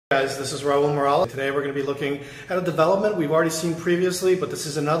Guys, this is Raul Morales. Today we're going to be looking at a development we've already seen previously, but this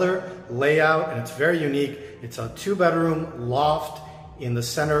is another layout and it's very unique. It's a 2-bedroom loft in the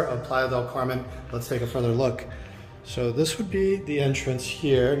center of Playa del Carmen. Let's take a further look. So this would be the entrance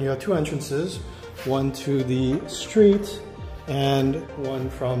here, and you have 2 entrances, one to the street and one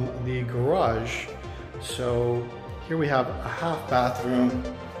from the garage. So here we have a half bathroom,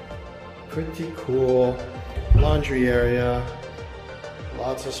 pretty cool, laundry area,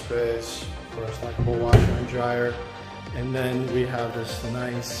 lots of space for a stackable washer and dryer. And then we have this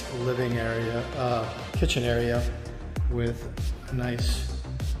nice living area, kitchen area with a nice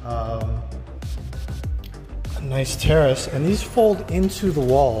terrace. And these fold into the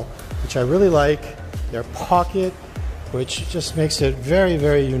wall, which I really like. They're pocket, which just makes it very,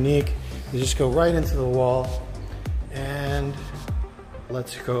 very unique. You just go right into the wall. And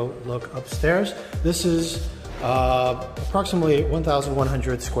let's go look upstairs. This is approximately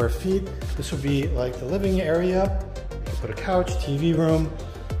 1,100 square feet. This would be like the living area. You can put a couch, TV room,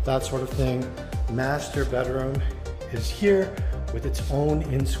 that sort of thing. Master bedroom is here with its own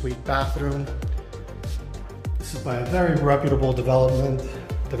in-suite bathroom. This is by a very reputable developer.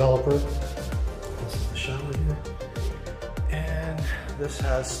 This is the shower here. And this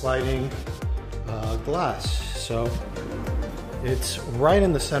has sliding glass. So it's right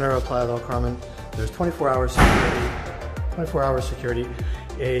in the center of Playa del Carmen. There's 24-hour security,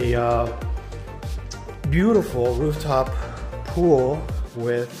 a beautiful rooftop pool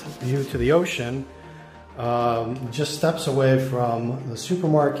with view to the ocean, just steps away from the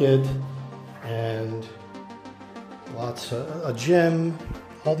supermarket, and lots of a gym,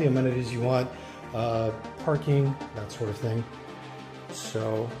 all the amenities you want, parking, that sort of thing.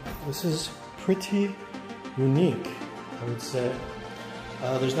 So this is pretty unique, I would say.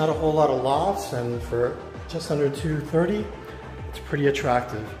 There's not a whole lot of lofts, and for just under $230, it's pretty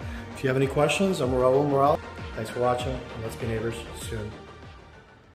attractive. If you have any questions, I'm Raul Morales. Thanks for watching, and let's be neighbors soon.